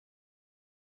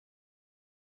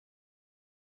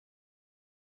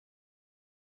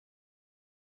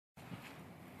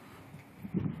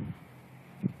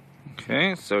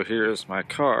Okay, so here's my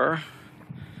car,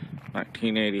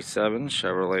 1987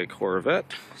 Chevrolet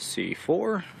Corvette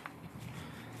C4.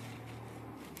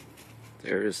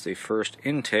 There's the first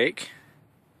intake.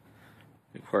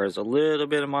 Requires a little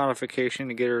bit of modification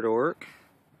to get her to work,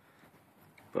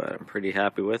 but I'm pretty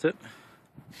happy with it.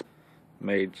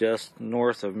 Made just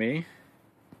north of me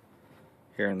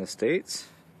here in the States.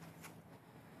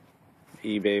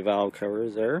 eBay valve cover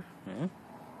is there. Yeah.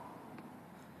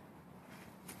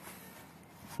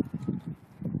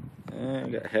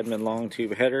 And got Hedman long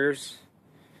tube headers.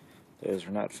 Those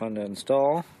are not fun to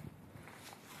install,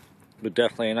 but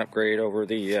definitely an upgrade over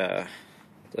the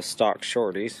stock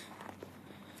shorties.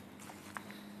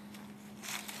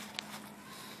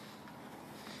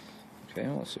 Okay,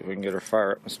 let's see if we can get her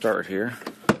fire up and start here.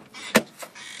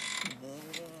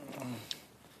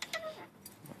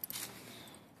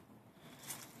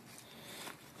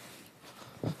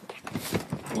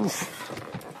 Oof.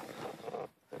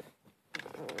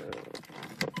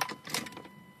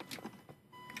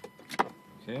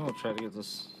 Okay, we'll try to get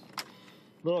this a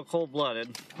little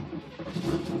cold-blooded.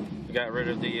 We got rid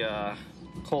of the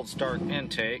cold start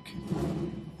intake,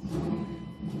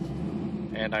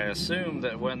 and I assumed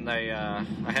that when they I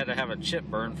had to have a chip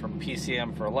burn from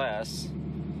PCM for less,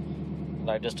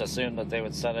 I just assumed that they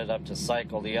would set it up to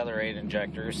cycle the other 8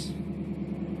 injectors.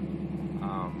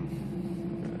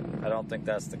 I don't think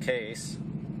that's the case.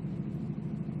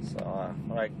 So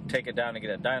when I take it down to get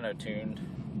it dyno tuned,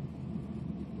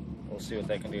 we'll see what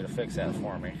they can do to fix that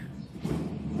for me.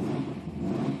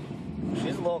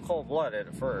 She's a little cold-blooded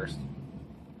at first.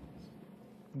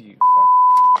 You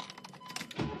fuck.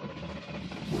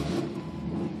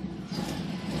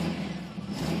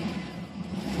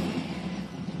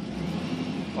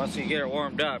 Once you get her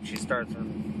warmed up, she starts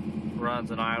and runs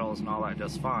and idles and all that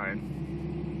just fine.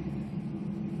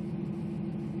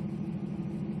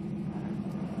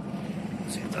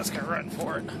 Let's see if that's gonna run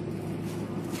for it.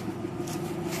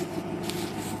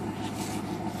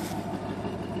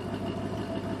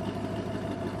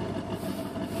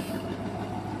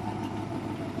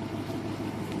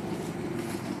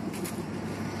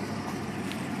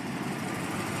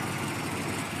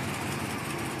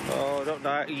 Oh, don't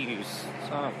die, use.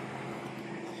 So,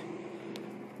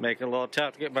 make it a little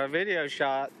tough to get my video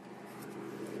shot.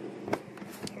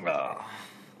 Oh.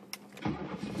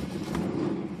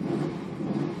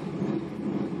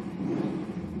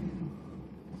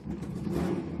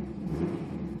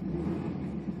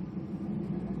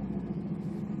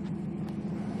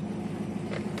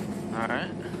 All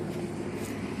right.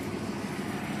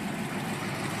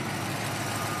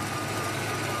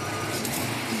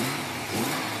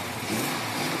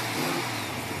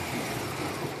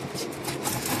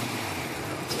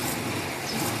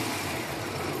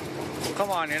 Come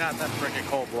on, you're not that freaking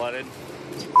cold-blooded.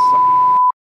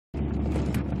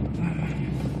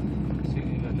 See, you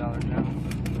need $1 now.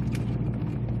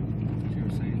 You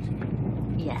were saying to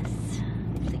me? Yes,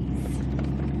 please.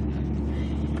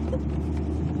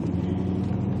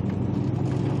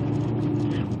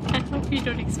 I hope you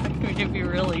don't expect me to be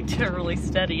really terribly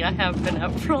steady. I have been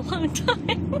out for a long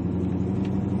time.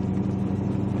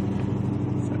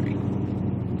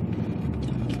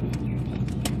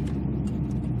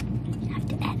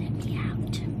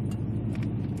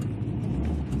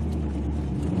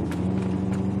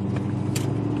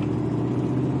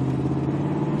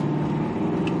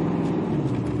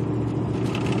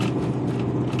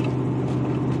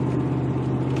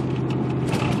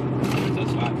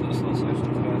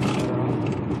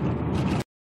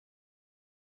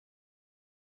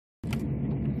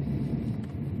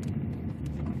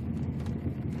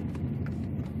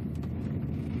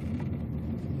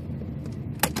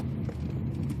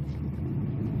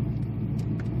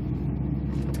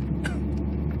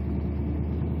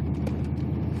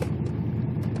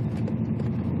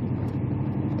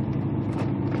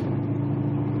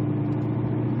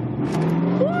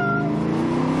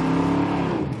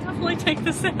 Take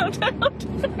the sound out.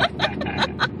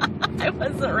 I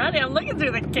wasn't ready. I'm looking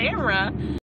through the camera.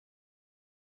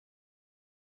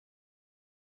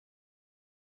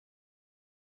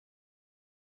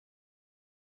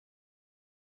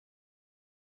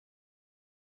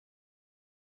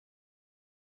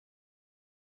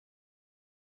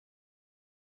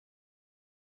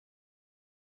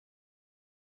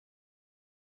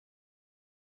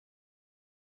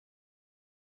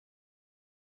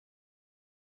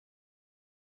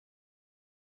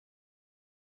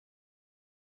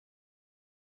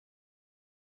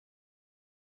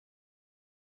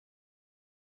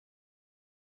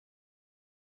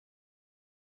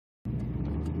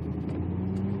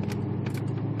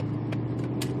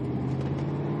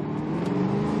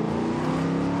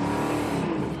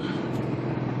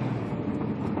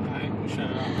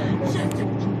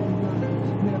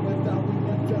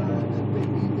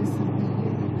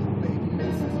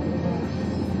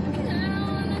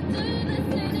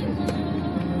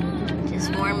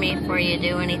 Just warn me before you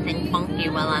do anything funky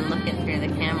while I'm looking through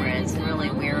the camera. It's really